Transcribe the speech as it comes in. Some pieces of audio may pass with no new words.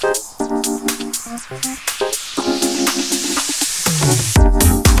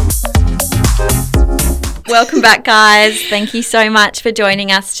Welcome back, guys. Thank you so much for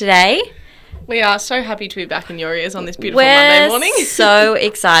joining us today. We are so happy to be back in your ears on this beautiful Monday morning. We're so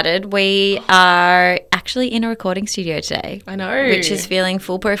excited. We are actually in a recording studio today. I know. Which is feeling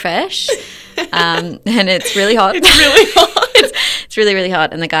full profesh. And it's really hot. It's really hot. It's really, really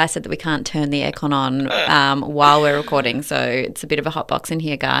hot. And the guy said that we can't turn the aircon on while we're recording. So it's a bit of a hot box in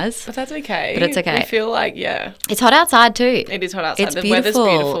here, guys. But that's okay. But it's okay. We feel like, yeah. It's hot outside too. It is hot outside. It's the beautiful.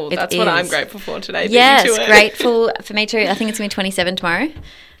 weather's beautiful. That's what I'm grateful for today. Yes, grateful for me too. I think it's going to be 27 tomorrow.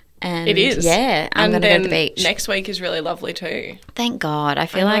 And it is. Yeah, I'm going to go to the beach. Next week is really lovely too. Thank God. I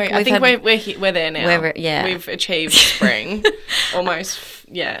feel like I think we're there now. Yeah. We've achieved spring. Almost.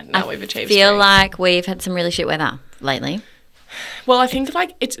 Yeah, now we've achieved spring. I feel like we've had some really shit weather lately. Well, I think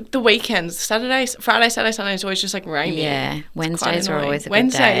like it's the weekends. Friday, Saturday, Sunday is always just like rainy. Yeah, Wednesdays are always a good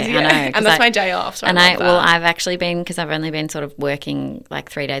Wednesdays, day. Yeah. I know, and that's my day off. So I've actually been, because I've only been sort of working like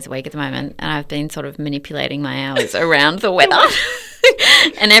 3 days a week at the moment, and I've been sort of manipulating my hours around the weather.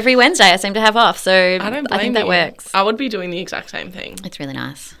 And every Wednesday I seem to have off, so I think that works. I would be doing the exact same thing. It's really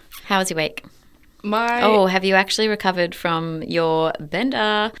nice. How was your week? Oh, have you actually recovered from your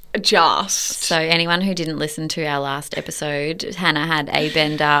bender? Just. So anyone who didn't listen to our last episode, Hannah had a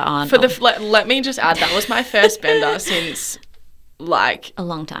bender on. Let me just add, that was my first bender since like a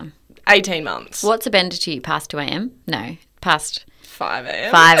long time. 18 months. What's a bender to you? Past 2 a.m.? No, past 5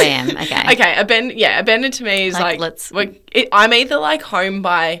 a.m. 5 a.m. Okay. Okay. A bender to me is I'm either like home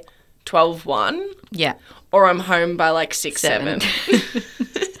by 12:1. Yeah. Or I'm home by like 6-7.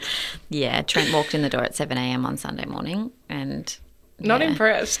 Yeah, Trent walked in the door at 7 a.m. on Sunday morning and... Not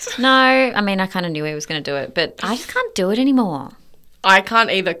impressed. No, I mean, I kind of knew he was going to do it, but I just can't do it anymore. I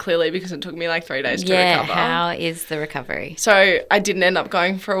can't either, clearly, because it took me like 3 days to recover. Yeah, how is the recovery? So I didn't end up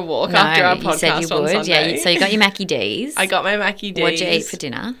going for a walk after our podcast you said you on would. Sunday. Yeah, so you got your Mackie D's. I got my Mackie D's. What did you eat for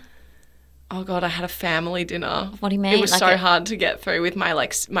dinner? Oh, God, I had a family dinner. What do you mean? It was so hard to get through with my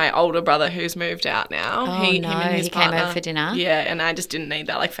older brother who's moved out now. Oh, him and his partner came over for dinner? Yeah, and I just didn't need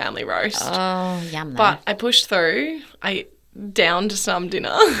that like family roast. Oh, yum though. But I pushed through. I downed some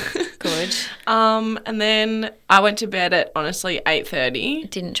dinner. Good. And then I went to bed at, honestly, 8:30.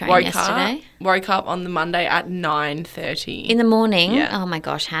 Didn't train yesterday? Woke up on the Monday at 9:30. In the morning? Yeah. Oh, my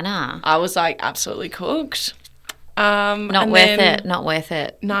gosh, Hannah. I was like absolutely cooked. Not worth it. No, not worth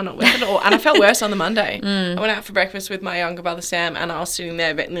it at all. And I felt worse on the Monday. I went out for breakfast with my younger brother Sam, and I was sitting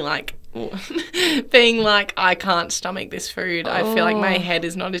there being like, I can't stomach this food. I feel like my head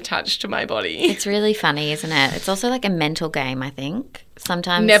is not attached to my body. It's really funny, isn't it? It's also like a mental game, I think.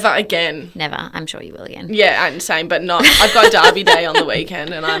 Sometimes. Never again. Never. I'm sure you will again. Yeah, same, but not. I've got Derby Day on the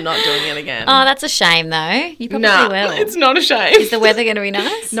weekend, and I'm not doing it again. Oh, that's a shame, though. You probably will. It's not a shame. Is the weather going to be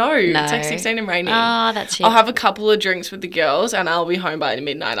nice? No, it's like 16 and rainy. Oh, that's shit. I'll have a couple of drinks with the girls, and I'll be home by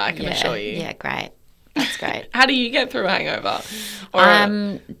midnight, I can assure you. Yeah, great. That's great. How do you get through a hangover?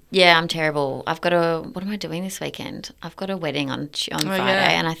 Yeah, I'm terrible. What am I doing this weekend? I've got a wedding on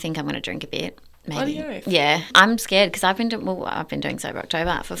Friday, and I think I'm going to drink a bit. Maybe. Yeah, I'm scared because I've been doing Sober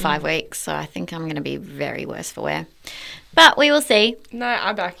October for 5 weeks, so I think I'm going to be very worse for wear. But we will see. No,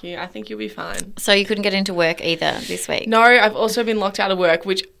 I back you. I think you'll be fine. So you couldn't get into work either this week? No, I've also been locked out of work,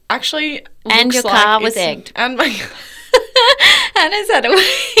 which actually and your car was egged. And my Hannah's had a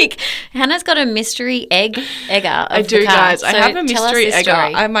week. Hannah's got a mystery egger. I do, guys. I have a mystery egger.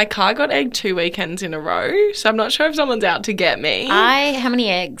 Story. My car got egged 2 weekends in a row, so I'm not sure if someone's out to get me. How many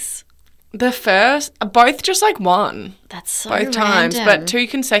eggs? The first, both just like one. That's so both random. times, but 2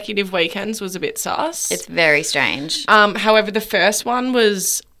 consecutive weekends was a bit sus. It's very strange. However, the first one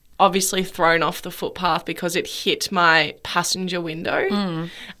was obviously thrown off the footpath because it hit my passenger window.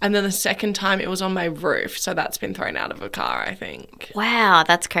 And then the second time it was on my roof, so that's been thrown out of a car, I think. Wow,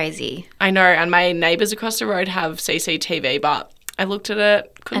 that's crazy. I know, and my neighbours across the road have CCTV, but I looked at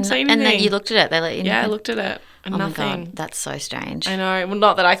it, couldn't see anything. And then you looked at it, they let you know? Yeah, I looked at it. And nothing. My God, that's so strange. I know. Well,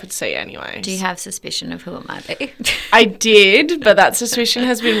 not that I could see anyways. Do you have suspicion of who it might be? I did, but that suspicion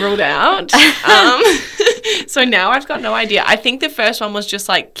has been ruled out. So now I've got no idea. I think the first one was just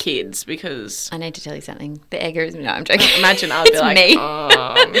like kids because... I need to tell you something. The egger is... No, I'm joking. Imagine I'd be like, me.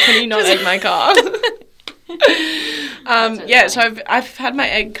 Can you not egg my car? So I've had my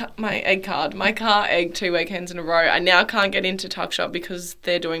egg card. My car egged 2 weekends in a row. I now can't get into Tuck Shop because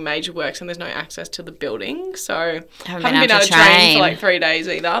they're doing major works and there's no access to the building. So haven't been able to train for like 3 days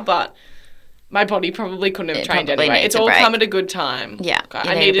either. But my body probably couldn't have trained anyway. It's all come at a good time. Yeah.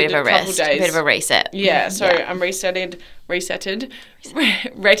 I needed a bit of a rest, a bit of a reset. Yeah, so I'm resetted,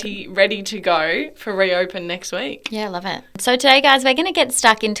 ready to go for reopen next week. Yeah, I love it. So today, guys, we're going to get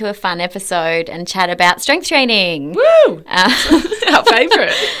stuck into a fun episode and chat about strength training. Woo! Our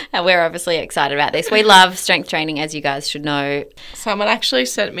favourite. And we're obviously excited about this. We love strength training, as you guys should know. Someone actually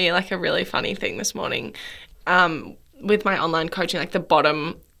sent me like a really funny thing this morning with my online coaching, like the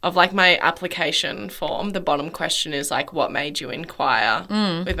bottom of like my application form, the bottom question is like, what made you inquire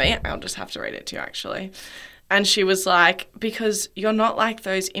with me? I'll just have to read it to you actually. And she was like, because you're not like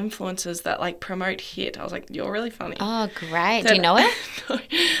those influencers that like promote HIIT. I was like, you're really funny. Oh, great. Do you know it?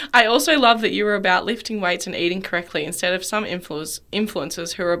 I also love that you were about lifting weights and eating correctly instead of some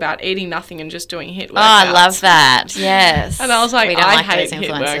influencers who are about eating nothing and just doing HIIT workouts. Oh, I love that. Yes. And I was like, I hate HIIT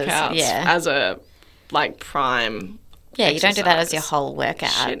workouts as a like prime exercise. You don't do that as your whole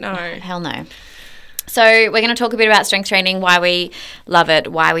workout. Shit, no. Hell no. So we're going to talk a bit about strength training, why we love it,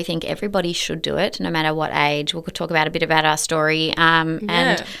 why we think everybody should do it, no matter what age. We'll talk about a bit about our story.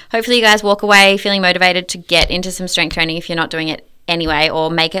 And hopefully you guys walk away feeling motivated to get into some strength training if you're not doing it anyway, or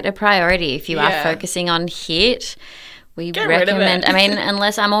make it a priority. If you are focusing on HIIT, we recommend, I mean,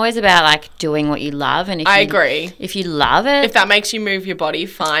 unless I'm always about like doing what you love. And if I agree. If you love it. If that makes you move your body,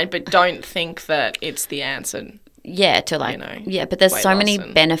 fine, but don't think that it's the answer. Yeah, to like, but there's so many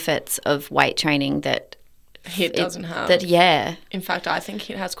benefits of weight training that HIIT doesn't have. In fact, I think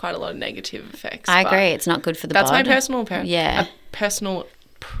HIIT has quite a lot of negative effects. I agree. It's not good for the body. That's my personal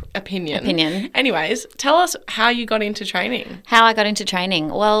opinion. Anyways, tell us how you got into training. How I got into training.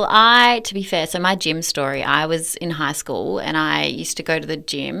 Well, to be fair, so my gym story, I was in high school and I used to go to the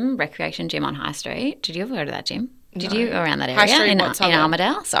gym, recreation gym on High Street. Did you ever go to that gym? Did you around that area? High Street, in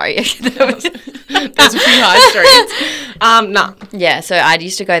Armidale? Sorry. There's a few high streets. No. Yeah, so I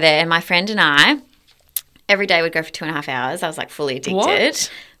used to go there and my friend and I, every day would go for 2.5 hours. I was like fully addicted.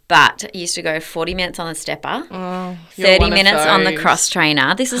 What? But I used to go 40 minutes on the stepper, 30 minutes on the cross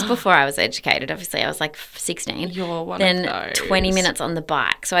trainer. This is before I was educated, obviously. I was like 16. You're one then of those. 20 minutes on the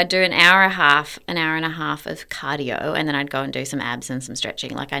bike. So I'd do an hour and a half of cardio, and then I'd go and do some abs and some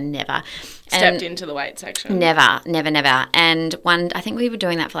stretching. Like I never stepped into the weight section. Never. And I think we were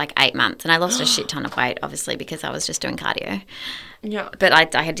doing that for like 8 months, and I lost a shit ton of weight, obviously, because I was just doing cardio. Yeah. But I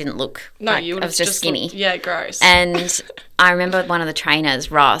didn't look I was just skinny. Gross. And I remember one of the trainers,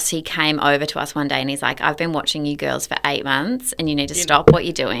 Ross, he came over to us one day and he's like, I've been watching you girls for 8 months and you need to stop what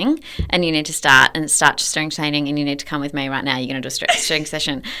you're doing and you need to start strength training and you need to come with me right now. You're going to do a strength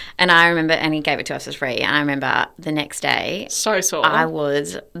session. And I remember, and he gave it to us for free. And I remember the next day. So sore. I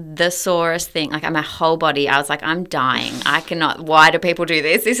was the sorest thing. Like my whole body, I was like, I'm dying. I cannot. Why do people do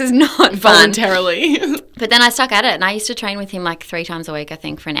this? This is not fun. Voluntarily. But then I stuck at it and I used to train with him like 3 times a week, I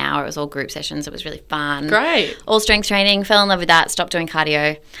think, for an hour. It was all group sessions. It was really fun. Great. All strength training, fell in love with that, stopped doing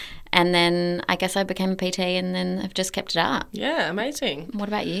cardio. And then I guess I became a PT and then I've just kept it up. Yeah, amazing. What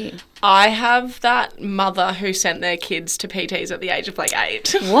about you? I have that mother who sent their kids to PTs at the age of like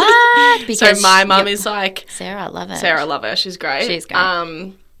 8. What? Because so my mum is like... Sarah, I love it. Sarah, I love her. She's great. She's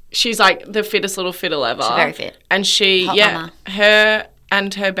great. She's like the fittest little fiddle ever. She's very fit. And Hot mama. Her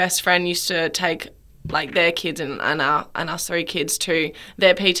and her best friend used to take like their kids and us 3 kids to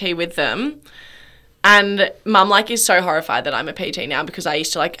their PT with them. And mum like is so horrified that I'm a PT now because I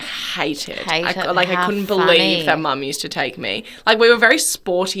used to like hate it. I couldn't believe that mum used to take me. Like we were very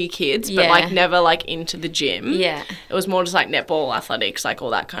sporty kids, but like never like into the gym. Yeah. It was more just like netball, athletics, like all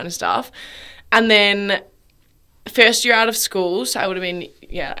that kind of stuff. And then first year out of school, so I would have been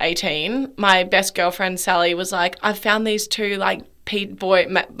 18. My best girlfriend Sally was like, I've found these 2 like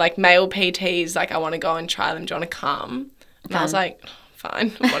male PTs. Like I want to go and try them. Do you want to come? And I was like,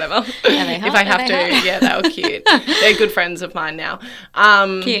 fine, whatever. If I have to. Yeah, they were cute. They're good friends of mine now.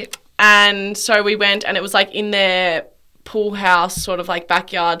 Cute. And so we went and it was like in their pool house sort of like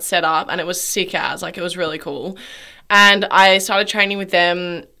backyard setup and it was sick as. Like it was really cool. And I started training with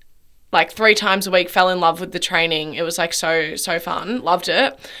them like 3 times a week, fell in love with the training. It was like so fun. Loved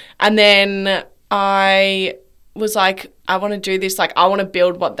it. And then I was like, I want to do this. Like I want to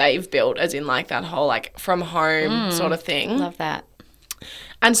build what they've built, as in like that whole like from home sort of thing. Love that.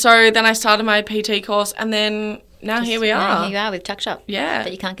 And so then I started my PT course and then now here we are. Here you are with Tuck Shop. Yeah.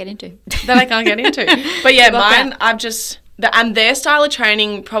 That you can't get into. That I can't get into. But yeah, mine, I've just... And their style of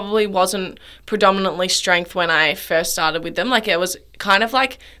training probably wasn't predominantly strength when I first started with them. Like it was kind of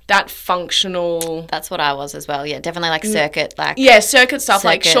like that functional... That's what I was as well. Yeah, definitely like circuit. Circuit stuff.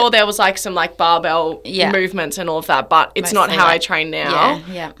 Like sure, there was like some like barbell movements and all of that, but it's mostly not how I train now.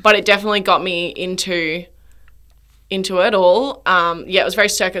 Yeah. But it definitely got me into into it all. It was very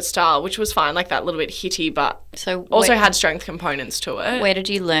circuit style, which was fine, like that little bit hitty, but also had strength components to it. Where did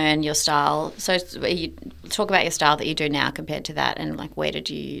you learn your style? So you talk about your style that you do now compared to that, and like where did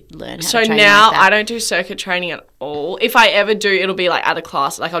you learn how to train now like that? I don't do circuit training at all. If I ever do, it'll be like at a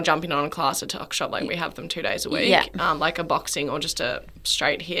class, like I'll jump in on a class at Tuck Shop, like we have them 2 days a week, like a boxing or just a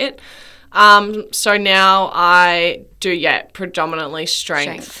straight hit. So now I do, predominantly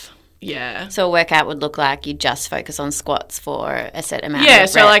strength. Yeah. So a workout would look like you just focus on squats for a set amount of reps. Yeah,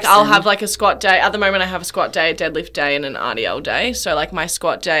 so like I'll have like a squat day. At the moment I have a squat day, a deadlift day and an RDL day. So like my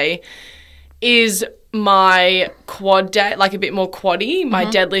squat day is my quad day, like a bit more quaddy. My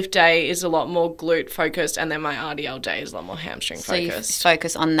deadlift day is a lot more glute focused, and then my RDL day is a lot more hamstring focused. So you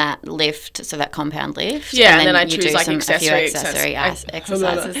focus on that lift, so that compound lift. Yeah, and then I choose like accessory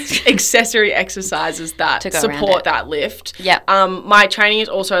exercises that support that lift. Yeah. My training is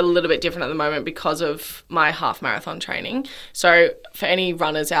also a little bit different at the moment because of my half marathon training. So for any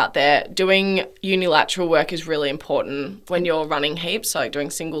runners out there, doing unilateral work is really important when you're running heaps, so like doing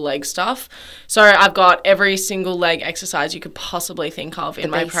single leg stuff. So I've got every single leg exercise you could possibly think of in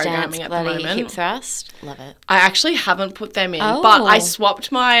my programming at the moment. Hip thrust, love it. I actually haven't put them in, but I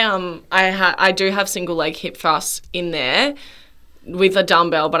swapped my I do have single leg hip thrusts in there with a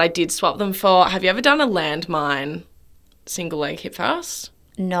dumbbell, but I did swap them for. Have you ever done a landmine single leg hip thrust?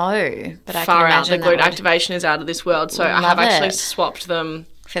 No, but I far can out. The imagine glute activation is out of this world, so I have actually swapped them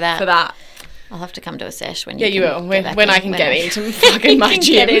for that. I'll have to come to a sesh when you will. When I can get into fucking my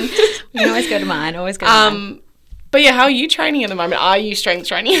gym. You can always go to mine. But yeah, how are you training at the moment? Are you strength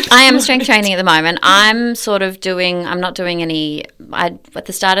training? I am strength training at the moment. I'm sort of I'm not doing any. At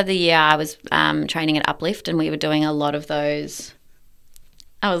the start of the year, I was training at Uplift, and we were doing a lot of those.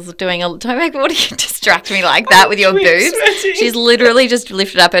 Don't make what you distract me like that with your boobs. Sweating. She's literally just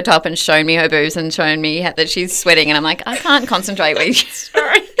lifted up her top and shown me her boobs and shown me that she's sweating, and I'm like, I can't concentrate with you.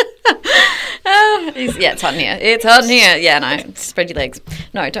 Sorry. It's hot in here. It's hot in here. Yeah, no, spread your legs.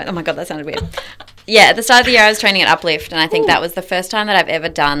 No, don't. Oh my God, that sounded weird. Yeah, at the start of the year I was training at Uplift, and I think that was the first time that I've ever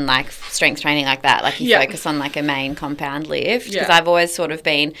done like strength training like that. Like you focus on like a main compound lift, because I've always sort of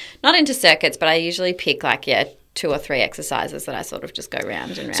been not into circuits, but I usually pick like 2 or 3 exercises that I sort of just go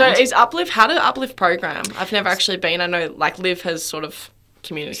round and round. So is Uplift, how did Uplift program? I've never actually been. I know like Liv has sort of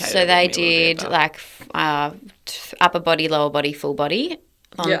communicated. So they did like upper body, lower body, full body.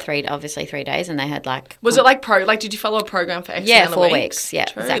 On 3 days, and they had like... Was it like did you follow a program for X amount of 4 weeks. Yeah,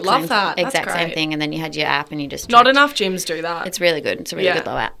 true. Love that. That's exact great. same thing, and then you had your app and you just... Not enough gyms do that. It's really good. It's a really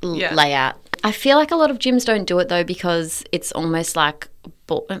good layout. I feel like a lot of gyms don't do it though, because it's almost like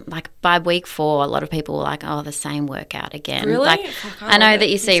by week 4, a lot of people were like, oh, the same workout again. Really? Like, I know that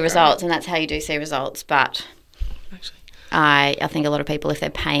you see results, and that's how you do see results, but actually, I think a lot of people, if they're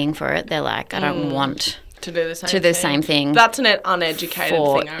paying for it, they're like, I don't want... to do the same thing. That's an uneducated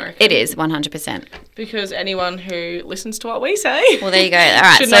thing, I reckon. It is, 100%. Because anyone who listens to what we say... Well, there you go. All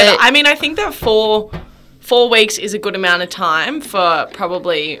right. should know that. I mean, I think that 4 weeks is a good amount of time for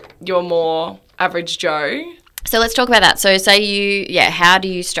probably your more average Joe. So let's talk about that. So say how do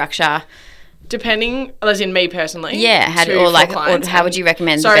you structure... Depending, as in me personally. Yeah, how would you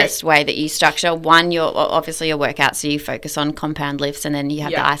recommend the best way that you structure? One, your workout, so you focus on compound lifts, and then you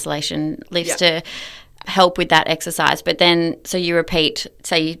have the isolation lifts to help with that exercise. But then, so you repeat,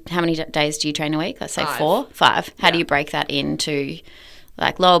 say, how many days do you train a week? Let's say 5. How do you break that into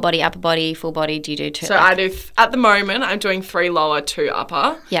like lower body, upper body, full body? Do you do 2? So I do, at the moment, I'm doing 3 lower, 2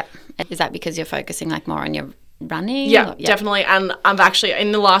 upper. Yep. Is that because you're focusing like more on your running? Yeah, definitely. And I've actually,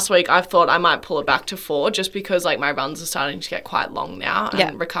 in the last week, I've thought I might pull it back to 4, just because like my runs are starting to get quite long now,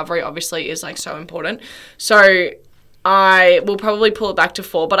 and recovery obviously is like so important. So I will probably pull it back to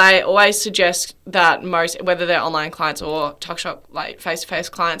 4, but I always suggest that most, whether they're online clients or Tuck Shop, like face-to-face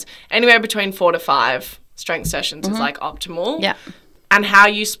clients, anywhere between 4 to 5 strength sessions is like optimal. Yeah. And how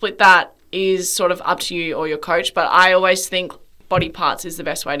you split that is sort of up to you or your coach, but I always think body parts is the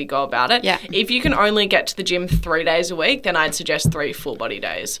best way to go about it. Yeah. If you can only get to the gym 3 days a week, then I'd suggest 3 full body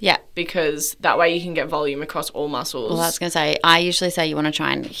days. Yeah. Because that way you can get volume across all muscles. Well, I was going to say, I usually say you want to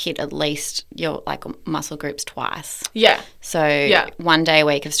try and hit at least your like muscle groups twice. Yeah. So 1 day a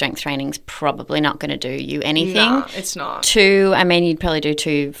week of strength training is probably not going to do you anything. No, it's not. 2, I mean, you'd probably do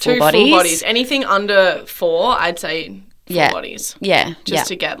 2 full bodies. 2 full bodies. Anything under 4, I'd say full bodies. Yeah. Just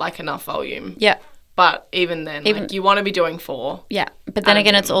to get like enough volume. Yeah. But even then, like, you want to be doing 4. Yeah. But then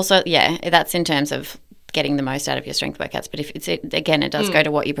again, it's also, that's in terms of getting the most out of your strength workouts. But if it does go to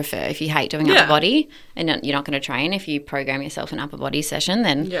what you prefer. If you hate doing upper body and you're not going to train, if you program yourself an upper body session,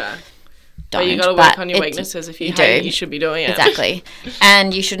 then don't. But you got to work on your weaknesses. If you hate it, you should be doing it. Exactly.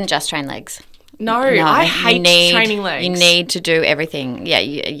 And you shouldn't just train legs. No, I hate training legs. You need to do everything. Yeah,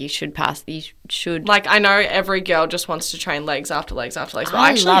 you should pass. You should. Like, I know every girl just wants to train legs after legs after legs, but I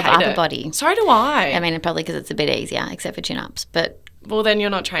actually love hate upper it. body. So do I. I mean, probably because it's a bit easier, except for chin-ups. But well, then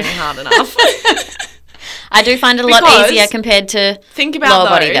you're not training hard enough. I do find it a lot easier compared to lower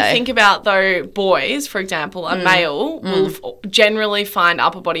body, though. Think about, though, boys, for example, a male will generally find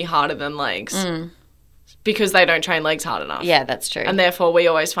upper body harder than legs. Because they don't train legs hard enough. Yeah, that's true. And therefore, we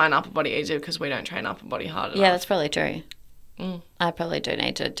always find upper body easier because we don't train upper body hard enough. Yeah, that's probably true. I probably do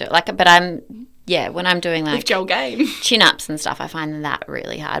need to do when I'm doing like lift your game, chin-ups and stuff, I find that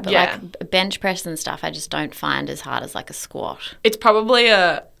really hard. But like bench press and stuff, I just don't find as hard as like a squat. It's probably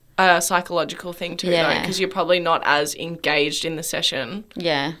a psychological thing too, though, because you're probably not as engaged in the session.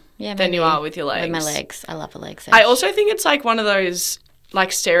 Yeah, than you are with your legs. With my legs, I love a leg session. I also think it's like one of those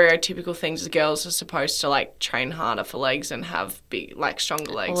like stereotypical things. Girls are supposed to like train harder for legs and have big, like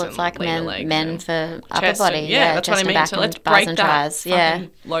stronger legs. Well, it's and like men for upper body. And, that's what I mean. So let's break that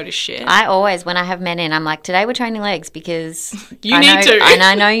load of shit. I always, when I have men in, I'm like, today we're training legs because you need to, and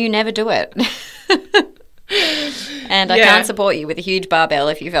I know you never do it. And I can't support you with a huge barbell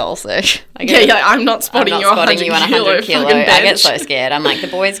if you fell. So I'm not spotting you on 100 kilo. I get so scared. I'm like, the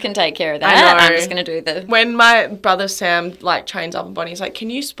boys can take care of that. I know. I'm just going to do the. When my brother Sam like trains upper body, he's like, "Can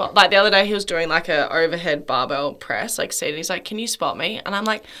you spot?" Like the other day, he was doing like a overhead barbell press, like seated. He's like, "Can you spot me?" And I'm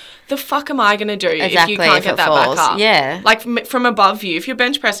like, "The fuck am I going to do if you can't get that falls. back up?" Yeah, like from above you. If you're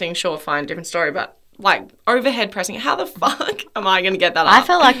bench pressing, sure, fine, different story, but. Like, overhead pressing, how the fuck am I going to get that up? I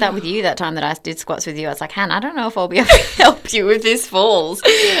felt like that with you that time that I did squats with you. I was like, Han, I don't know if I'll be able to help you with this falls.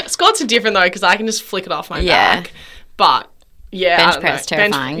 Squats are different, though, because I can just flick it off my back. But, bench press,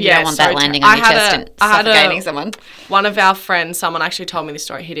 terrifying. You don't want that landing on your chest and suffocating someone. One of our friends, someone actually told me this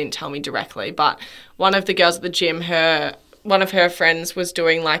story. He didn't tell me directly, but one of the girls at the gym, one of her friends was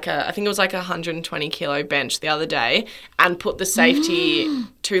doing like I think it was like 120 kilo bench the other day and put the safety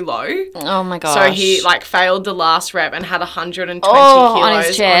too low. Oh my gosh. So he like failed the last rep and had 120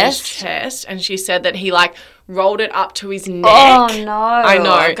 kilos on his chest. And she said that he like rolled it up to his neck. Oh no. I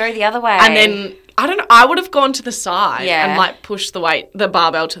know. Go the other way. And then I don't know. I would have gone to the side and like pushed the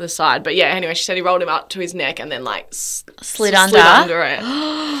barbell to the side. But yeah, anyway, she said he rolled him up to his neck and then like slid under it.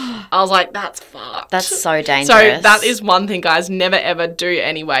 I was like, that's fucked. That's so dangerous. So that is one thing, guys. Never ever do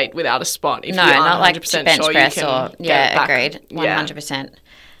any weight without a spot. If you aren't not like 100% bench sure press you can get it back. Agreed. 100%.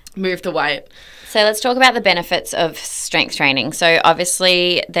 Move the weight. So let's talk about the benefits of strength training. So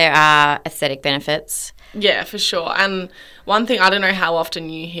obviously there are aesthetic benefits. Yeah, for sure. And one thing, I don't know how often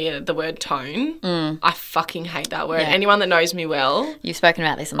you hear the word tone. I fucking hate that word. Yeah. Anyone that knows me well. You've spoken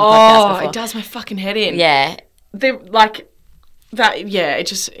about this on the podcast before. It does my fucking head in. Yeah. They're like that. Yeah, it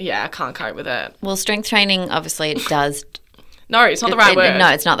just, I can't cope with it. Well, strength training, obviously it does. No, it's not the right word. No,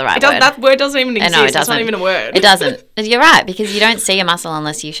 it's not the right word. That word doesn't even exist. No, it's not even a word. It doesn't. You're right, because you don't see a muscle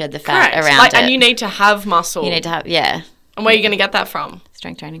unless you shed the fat around it. And you need to have muscle. You need to have, And where are you going to get that from?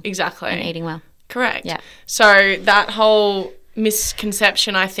 Strength training. Exactly. And eating well. Correct. Yeah. So that whole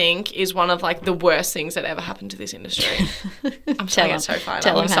misconception, I think, is one of like the worst things that ever happened to this industry. I'm saying it so fired.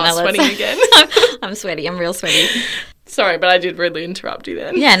 I'm going to start sweating again. I'm sweaty. I'm real sweaty. Sorry, but I did really interrupt you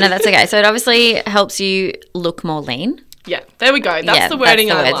then. Yeah, no, that's okay. So it obviously helps you look more lean. Yeah, there we go. That's the wording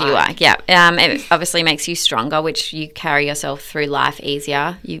that's the I words you like. Yeah, it obviously makes you stronger, which you carry yourself through life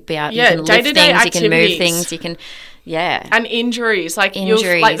easier. You can lift things, activities. You can move things, you can, and injuries, like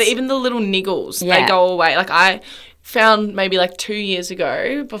even the little niggles, they go away. Like I found maybe like 2 years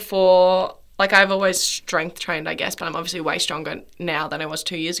ago before. Like, I've always strength trained, I guess, but I'm obviously way stronger now than I was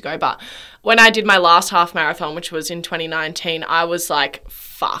 2 years ago. But when I did my last half marathon, which was in 2019, I was, like,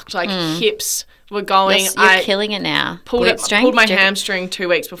 fucked. Like, hips were going. You're killing it now. Pulled my hamstring 2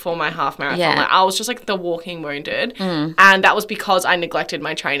 weeks before my half marathon. Yeah. Like, I was just, like, the walking wounded. And that was because I neglected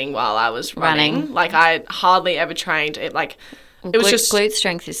my training while I was running. Like, I hardly ever trained. It, like... It was just glute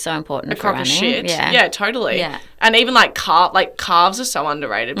strength is so important for running. A crock of shit. Yeah, totally. Yeah. And even like calves are so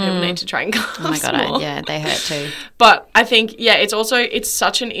underrated. People need to train calves. Oh my god, they hurt too. But I think it's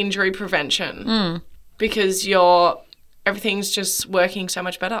such an injury prevention because everything's just working so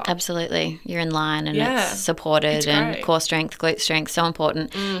much better. Absolutely. You're in line and it's supported and core strength, glute strength, so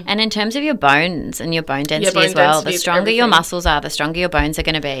important. And in terms of your bones and your bone density as well, the stronger your muscles are, the stronger your bones are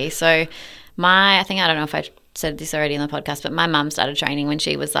going to be. So I don't know if I said this already in the podcast, but my mum started training when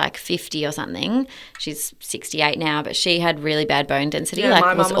she was like 50 or something. She's 68 now, but she had really bad bone density.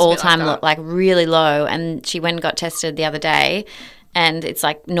 Like was all time like really low. And she went and got tested the other day and it's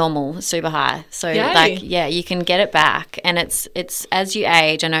like normal, super high. So you can get it back. And it's as you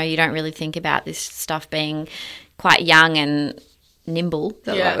age, I know you don't really think about this stuff being quite young and nimble,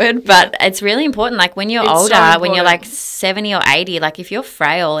 the right word, but it's really important. Like when you're older, when you're like 70 or 80, like if you're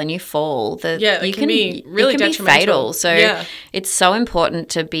frail and you fall, it can be really detrimental. Be fatal. So it's so important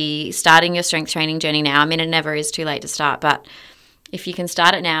to be starting your strength training journey now. I mean, it never is too late to start, but if you can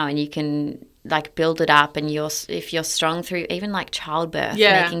start it now and you can like build it up, and if you're strong through even like childbirth,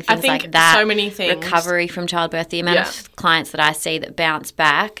 making things like that, so many things, recovery from childbirth, the amount of clients that I see that bounce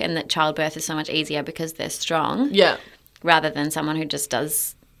back and that childbirth is so much easier because they're strong. Rather than someone who just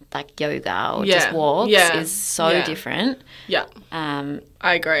does like yoga or just walks is so different. I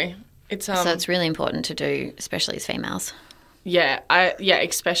agree. So it's really important to do, especially as females.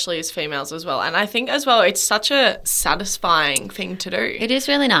 Especially as females as well. And I think as well, it's such a satisfying thing to do. It is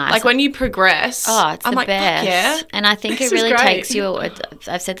really nice. Like when you progress. Oh, it's I'm the like, best. Yeah, and I think it really takes you,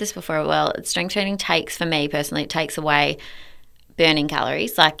 I've said this before, well, strength training takes, for me personally, it takes away burning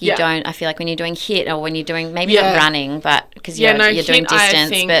calories. Like you don't, I feel like when you're doing HIIT or when you're doing, maybe not running, but because you're doing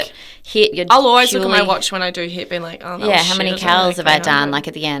distance, but HIIT, I'll always look at my watch when I do HIIT being like, oh, that was how many calories have I done like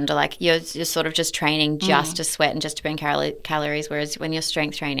at the end? Or like you're sort of just training just to sweat and just to burn calories, whereas when you're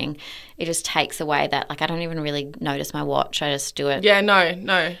strength training, it just takes away that, like I don't even really notice my watch, I just do it.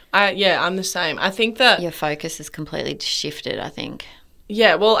 I'm the same. I think that your focus is completely shifted, I think.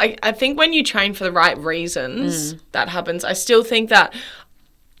 Yeah, well, I think when you train for the right reasons, that happens. I still think that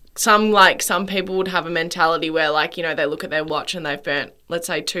some people would have a mentality where, like, you know, they look at their watch and they've burnt, let's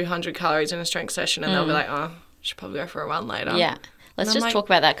say, 200 calories in a strength session, and they'll be like, oh, I should probably go for a run later. Yeah. Let's just talk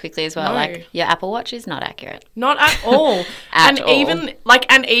about that quickly as well. No. Like your Apple Watch is not accurate. Not at all. Even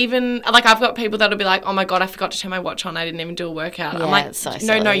I've got people that'll be like, oh my God, I forgot to turn my watch on. I didn't even do a workout. Yeah, I'm like, so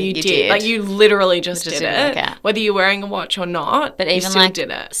no, you did. Like you literally just did it. Whether you're wearing a watch or not, but even you still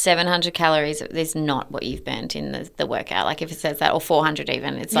did it. 700 calories is not what you've burnt in the workout. Like if it says that, or 400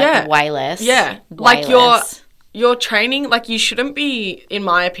 even, it's like way less. Yeah. Way less. Your training, like you shouldn't be, in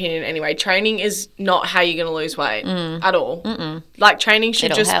my opinion anyway, training is not how you're going to lose weight at all. Like training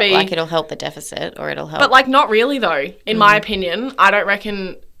should it'll be... Like it'll help the deficit or it'll help... But like not really though, in my opinion. I don't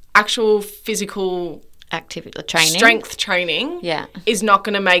reckon actual physical... activity, training. Strength training is not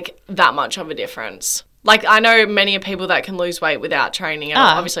going to make that much of a difference. Like I know many people that can lose weight without training, and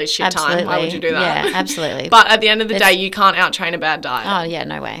obviously it's shit time. Why would you do that? Yeah, absolutely. But at the end of the day, you can't out-train a bad diet. Oh yeah,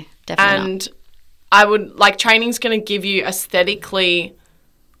 no way. Definitely not. I would, like, training's going to give you aesthetically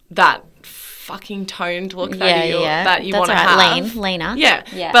that fucking toned look that you want to have. Leaner.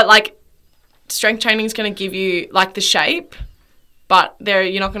 Yeah. But, like, strength training's going to give you, like, the shape, but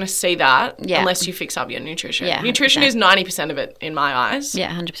you're not going to see that unless you fix up your nutrition. Yeah, nutrition is 90% of it in my eyes.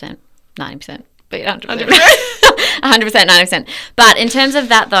 Yeah, 100%. 90%. But 100%. 100%, 90%. But in terms of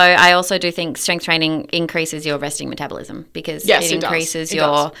that, though, I also do think strength training increases your resting metabolism because it increases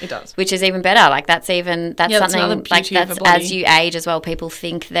it does. Which is even better. Like that's something like that's as you age as well. People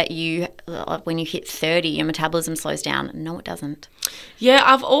think that when you hit 30, your metabolism slows down. No, it doesn't. Yeah,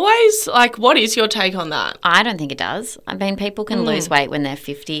 I've always, like, what is your take on that? I don't think it does. I mean, people can lose weight when they're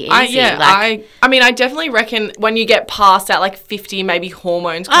 50 easy. I mean, I definitely reckon when you get past that, like, 50, maybe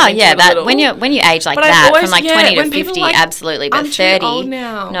hormones come into it a little. when you age like that, from like 20 to 50, absolutely. But I'm 30, too old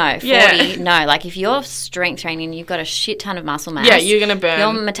now. No, 40, no. Like, if you're strength training, you've got a shit ton of muscle mass. Yeah, you're going to burn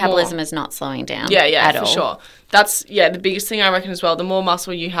your metabolism is not slowing down. Yeah, for sure. That's, the biggest thing I reckon as well. The more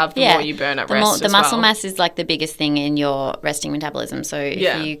muscle you have, the more you burn at rest. The muscle mass is like the biggest thing in your resting metabolism. So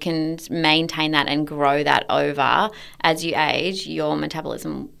if you can maintain that and grow that over as you age, your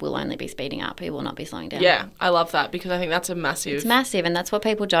metabolism will only be speeding up. It will not be slowing down. Yeah, I love that because I think that's It's massive, and that's what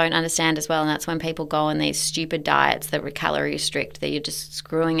people don't understand as well. And that's when people go on these stupid diets that were calorie restrict, that you're just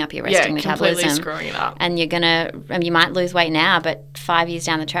screwing up your resting metabolism. Completely screwing it up. And you might lose weight now, but 5 years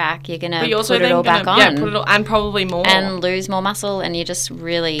down the track, you're going to put it all back on. Yeah, put it all, and probably more. And lose more muscle, and you're just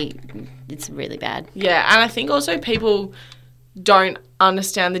it's really bad. Yeah, and I think also people don't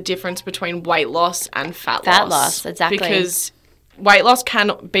understand the difference between weight loss and fat loss. Fat loss, exactly. Because weight loss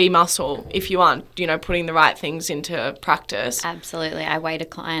can be muscle if you aren't, putting the right things into practice. Absolutely. I weighed a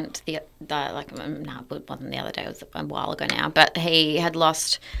client it wasn't the other day, it was a while ago now, but he had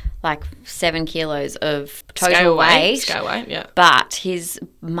lost like 7 kilos of total weight. Scale weight, yeah. But his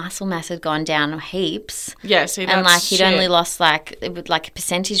muscle mass had gone down heaps. Yeah, see, that's and like he'd only lost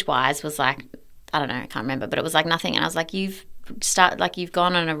percentage wise was like, I don't know, I can't remember, but it was like nothing. And I was like, you've you've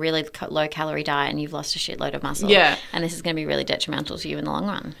gone on a really low calorie diet and you've lost a shitload of muscle. Yeah. And this is going to be really detrimental to you in the long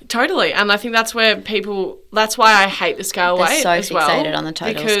run. Totally. And I think that's where that's why I hate the scale weight as well. They're so fixated on the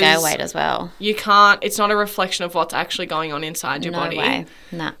total scale weight as well. You can't, it's not a reflection of what's actually going on inside your body. No way.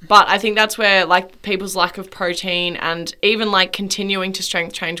 No. But I think that's where, like, people's lack of protein and even, like, continuing to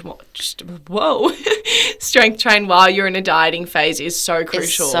strength train while you're in a dieting phase is so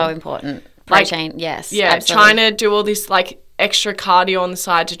crucial. It's so important. Protein, yes. Yeah, absolutely. trying to do all this, like, extra cardio on the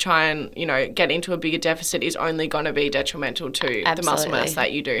side to try and, you know, get into a bigger deficit is only going to be detrimental to the muscle mass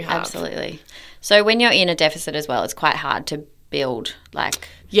that you do have. Absolutely. So when you're in a deficit as well, it's quite hard to build, like...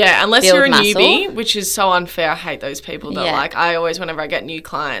 Yeah, unless build you're a muscle. Newbie, which is so unfair. I hate those people that, like, I always, whenever I get new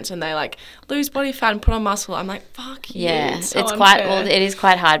clients and they, like, lose body fat and put on muscle, I'm like, fuck you. Yeah, it's so it's unfair. it is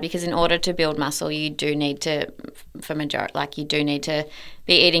quite hard because in order to build muscle, you do need to, you do need to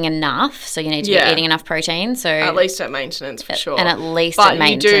be eating enough. So you need to be eating enough protein. So at least at maintenance, for sure. And at least at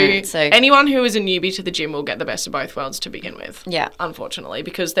maintenance. So anyone who is a newbie to the gym will get the best of both worlds to begin with. Yeah. Unfortunately,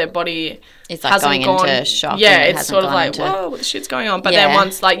 because their body it's like going into shock. Yeah, it's sort of like, whoa, what the shit's going on? But then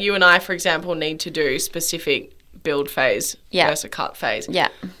once, like, you and I, for example, need to do specific build phase versus a cut phase. Yeah.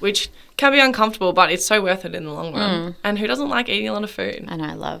 Which can be uncomfortable, but it's so worth it in the long run. And who doesn't like eating a lot of food? And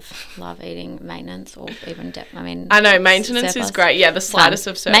I love eating maintenance or even I know, maintenance is great. Yeah, the slightest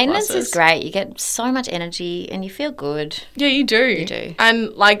of surpluses. Maintenance is great. You get so much energy and you feel good. Yeah, you do. You do.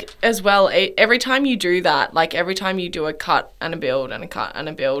 And, like, as well, every time you do that, like, every time you do a cut and a build and a cut and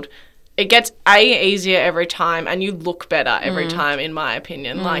a build, it gets, easier every time and you look better every time, in my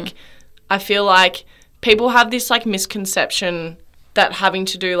opinion. Like, I feel like people have this, like, misconception that having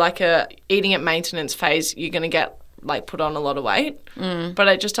to do, like, a eating at maintenance phase, you're going to get, like, put on a lot of weight. But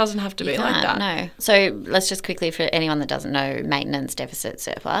it just doesn't have to be like that. No. So let's just quickly, for anyone that doesn't know, maintenance, deficit,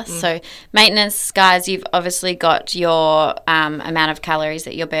 surplus. So maintenance, guys, you've obviously got your amount of calories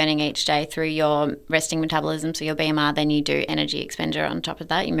that you're burning each day through your resting metabolism, so your BMR, then you do energy expenditure on top of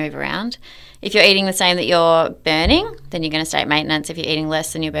that. You move around. If you're eating the same that you're burning, then you're going to stay at maintenance. If you're eating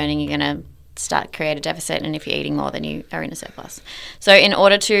less than you're burning, you're going to create a deficit, and if you're eating more, then you are in a surplus. So in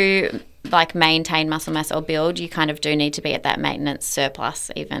order to, like, maintain muscle mass or build, you kind of do need to be at that maintenance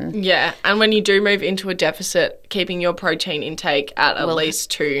surplus even. Yeah, and when you do move into a deficit, keeping your protein intake at least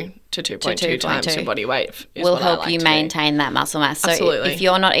 2 to 2.2 times your body weight will help you maintain that muscle mass. So if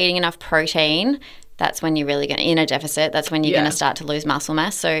you're not eating enough protein, that's when you're really going to, in a deficit, that's when you're going to start to lose muscle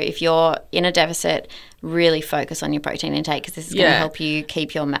mass. So if you're in a deficit, really focus on your protein intake, because this is going to help you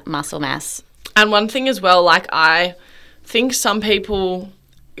keep your muscle mass. And one thing as well, like, I think some people,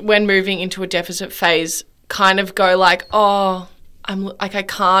 when moving into a deficit phase, kind of go like, oh, I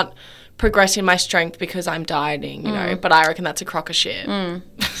can't progress in my strength because I'm dieting, you know, but I reckon that's a crock of shit.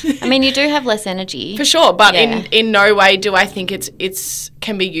 I mean, you do have less energy. For sure, but in no way do I think it's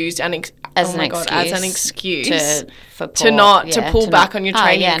can be used as an excuse to pull back on your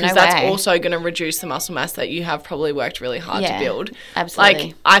training, because that's also going to reduce the muscle mass that you have probably worked really hard to build. Absolutely.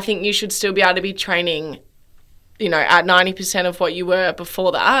 Like, I think you should still be able to be training, you know, at 90% of what you were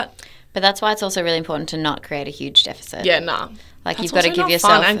before that. But that's why it's also really important to not create a huge deficit. Yeah, nah. Like, you've got to give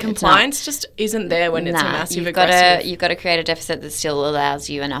yourself... And compliance just isn't there when it's a massive aggressive... You've got to create a deficit that still allows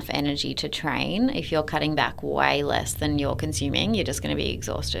you enough energy to train. If you're cutting back way less than you're consuming, you're just going to be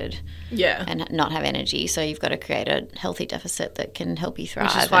exhausted. Yeah. And not have energy. So you've got to create a healthy deficit that can help you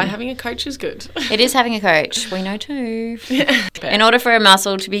thrive. Which is why having a coach is good. It is having a coach. We know too. In order for a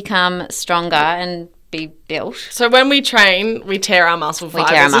muscle to become stronger and be built. So when we train, we tear our muscle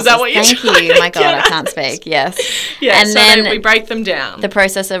fibers. Is that what you're Thank you. My God, I can't speak. Yes. Yeah, and so then we break them down. The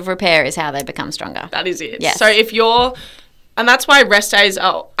process of repair is how they become stronger. That is it. Yes. So if you're... And that's why rest days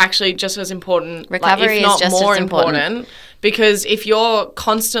are actually just as important. Recovery if not is just more as important. Because if you're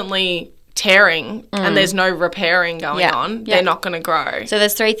constantly tearing and there's no repairing going on, they're not going to grow. So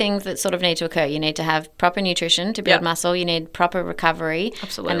there's 3 things that sort of need to occur. You need to have proper nutrition to build muscle. You need proper recovery.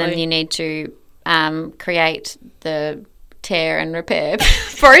 Absolutely. And then you need to create the tear and repair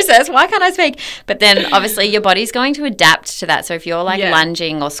process. Why can't I speak? But then obviously your body's going to adapt to that. So if you're like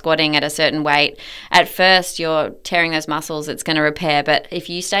lunging or squatting at a certain weight, at first you're tearing those muscles, it's going to repair. But if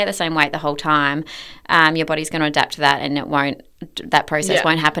you stay at the same weight the whole time, your body's going to adapt to that, and that process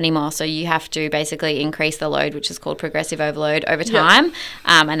won't happen anymore. So you have to basically increase the load, which is called progressive overload, over time.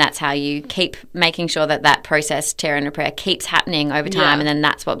 And that's how you keep making sure that process, tear and repair, keeps happening over time. And then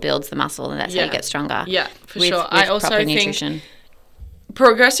that's what builds the muscle, and that's how you get stronger. Yeah, for sure. I also think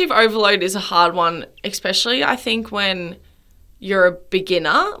progressive overload is a hard one, especially I think when you're a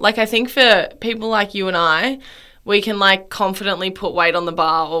beginner. Like, I think for people like you and I, we can, like, confidently put weight on the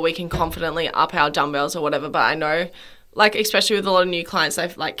bar, or we can confidently up our dumbbells or whatever. But I know, like especially with a lot of new clients, they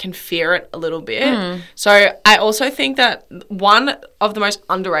like can fear it a little bit. So I also think that one of the most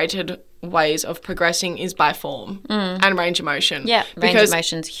underrated ways of progressing is by form and range of motion. Yeah, range of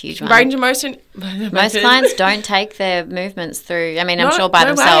motion's a huge one. Range of motion. Most clients don't take their movements through. I mean, I'm sure by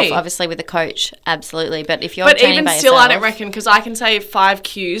themselves, obviously with a coach, absolutely. But if you're training by yourself, still, I don't reckon, because I can say 5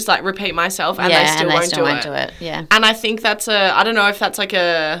 cues, like repeat myself, and they still won't do it. Yeah, and I think that's I don't know if that's like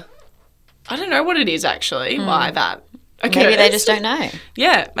I don't know what it is actually. Why that? Okay. Maybe they just don't know.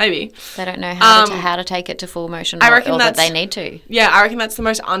 Yeah, maybe. They don't know how to take it to full motion, or that they need to. Yeah, I reckon that's the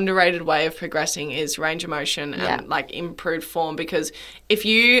most underrated way of progressing is range of motion and like improved form, because if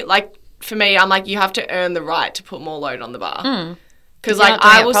you like, for me, I'm like, you have to earn the right to put more load on the bar. Because like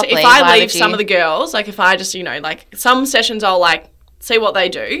I will, if I leave some of the girls, like if I just, you know, like some sessions I'll like see what they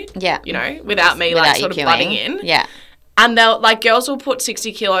do. Yeah. You know, without me like sort of butting in. Yeah. And they'll like, girls will put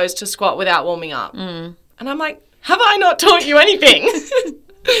 60 kilos to squat without warming up. And I'm like, have I not taught you anything?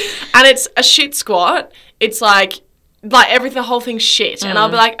 And it's a shit squat. It's like everything, the whole thing's shit. And I'll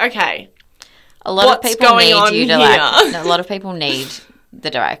be like, okay, a lot of people need you to like. A lot of people need the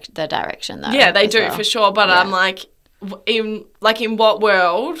direction though. Yeah, they do for sure. But I'm like, in what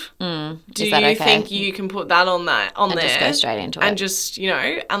world do you think you can put that on there? Just go straight into it. And just, you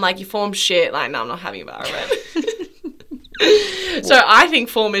know, and like your form's shit. Like, no, I'm not having a bar of it. So I think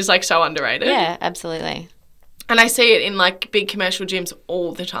form is like so underrated. Yeah, absolutely. And I see it in like big commercial gyms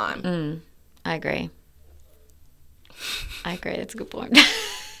all the time. I agree. That's a good point.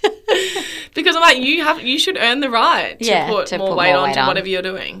 Because I'm like, you should earn the right to put more weight on to whatever you're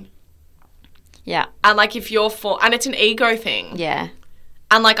doing. Yeah. And like if you're and it's an ego thing. Yeah.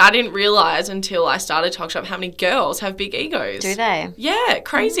 And like I didn't realise until I started Talk Shop how many girls have big egos. Do they? Yeah,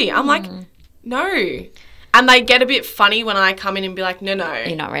 crazy. I'm like, no. And they get a bit funny when I come in and be like, no.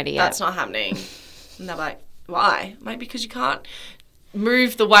 You're not ready yet. That's not happening. And they're like, why? Like, because you can't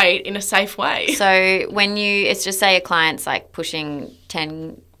move the weight in a safe way. So when it's just say a client's like pushing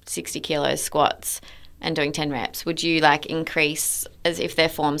 60 kilos squats and doing 10 reps, would you like increase, as if their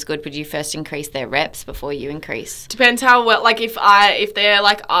form's good, would you first increase their reps before you increase? Depends how well, like if their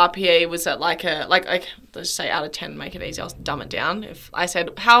like RPE was at like let's say out of 10, make it easy, I'll dumb it down. If I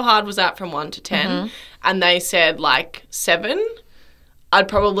said, how hard was that from 1 to 10? And they said like 7, I'd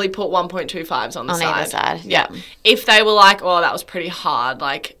probably put 1.25s on the side. On either side. Yeah. If they were like, oh, that was pretty hard,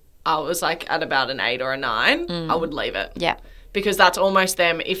 like I was like at about an 8 or a 9, I would leave it. Yeah. Because that's almost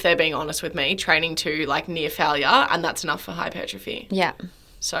them, if they're being honest with me, training to like near failure, and that's enough for hypertrophy. Yeah.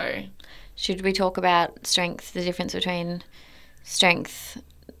 So. Should we talk about strength, the difference between strength,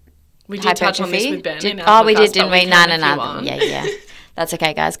 we did touch on this with Ben. We did, didn't we? No. Yeah. That's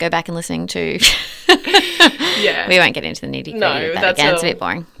okay, guys. Go back and listen to. Yeah. We won't get into the nitty gritty of that again. It's a bit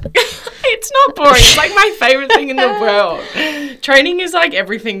boring. It's not boring. It's like my favourite thing in the world. Training is like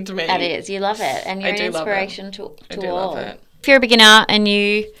everything to me. That is. You love it. And you're an inspiration to all. I do love it. If you're a beginner and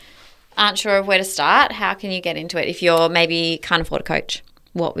you aren't sure of where to start, how can you get into it? If you're maybe can't afford a coach,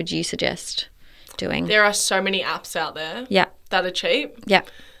 what would you suggest doing? There are so many apps out there that are cheap. Yeah.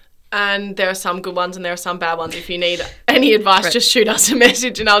 And there are some good ones and there are some bad ones. If you need any advice, just shoot us a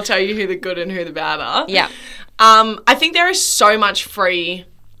message and I'll tell you who the good and who the bad are. Yeah. I think there is so much free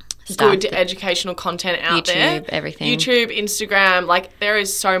good educational content out there. YouTube, everything. YouTube, Instagram, like there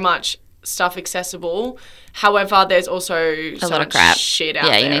is so much stuff accessible. However, there's also so much crap shit out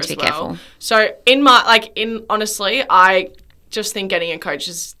there. Yeah, you need to be careful. So honestly, I just think getting a coach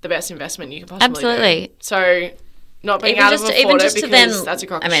is the best investment you can possibly do. So not being able to afford it because that's a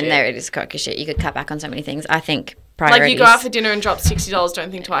crock of shit. there it is a crock of shit. You could cut back on so many things. I think priorities. Like you go out for dinner and drop $60,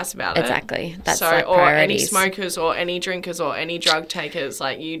 don't think twice about it. Exactly. That's so, like or priorities. any smokers or any drinkers or any drug takers,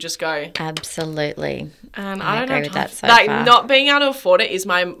 like you just go. Absolutely. And I don't agree with that so like far. Not being able to afford it is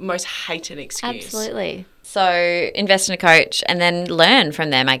my most hated excuse. Absolutely. So invest in a coach and then learn from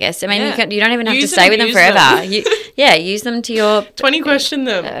them, I guess. I mean, you don't even have to stay with them forever. Use them to your... 20 question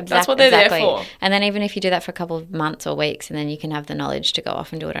them. That's what they're there for. And then even if you do that for a couple of months or weeks, and then you can have the knowledge to go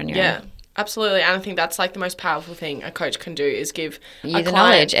off and do it on your own. Yeah, absolutely. And I think that's like the most powerful thing a coach can do is give you the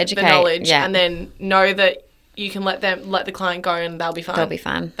knowledge, educate. The knowledge, and then know that you can let the client go and they'll be fine. They'll be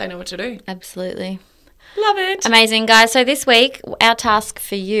fine. They know what to do. Absolutely. Love it. Amazing, guys. So this week, our task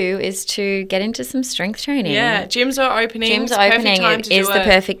for you is to get into some strength training. Yeah, gyms are opening. It is the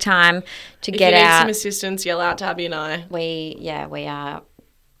perfect time to get out. If you need some assistance, yell out to Abby and I. We are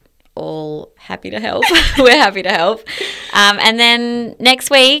all happy to help. We're happy to help. And then next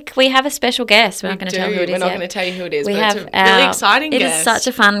week we have a special guest. We're not going to tell who it is We're not going to tell you who it is, but it's a really exciting guest. It is such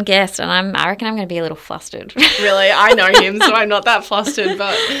a fun guest, and I reckon I'm going to be a little flustered. Really? I know him, so I'm not that flustered,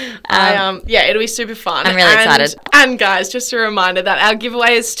 but it'll be super fun. I'm really excited. And guys, just a reminder that our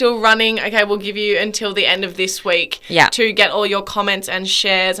giveaway is still running. Okay, we'll give you until the end of this week to get all your comments and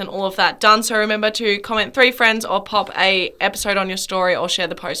shares and all of that done. So remember to comment 3 friends or pop a episode on your story or share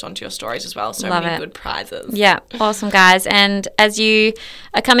the post onto your stories as well. So many good prizes. Yeah, awesome, guys. And as you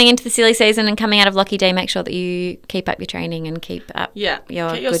are coming into the silly season and coming out of Lockie D, make sure that you keep up your training and keep up your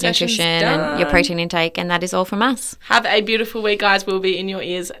good nutrition and your protein intake. And that is all from us. Have a beautiful week, guys. We'll be in your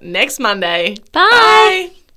ears next Monday. Bye.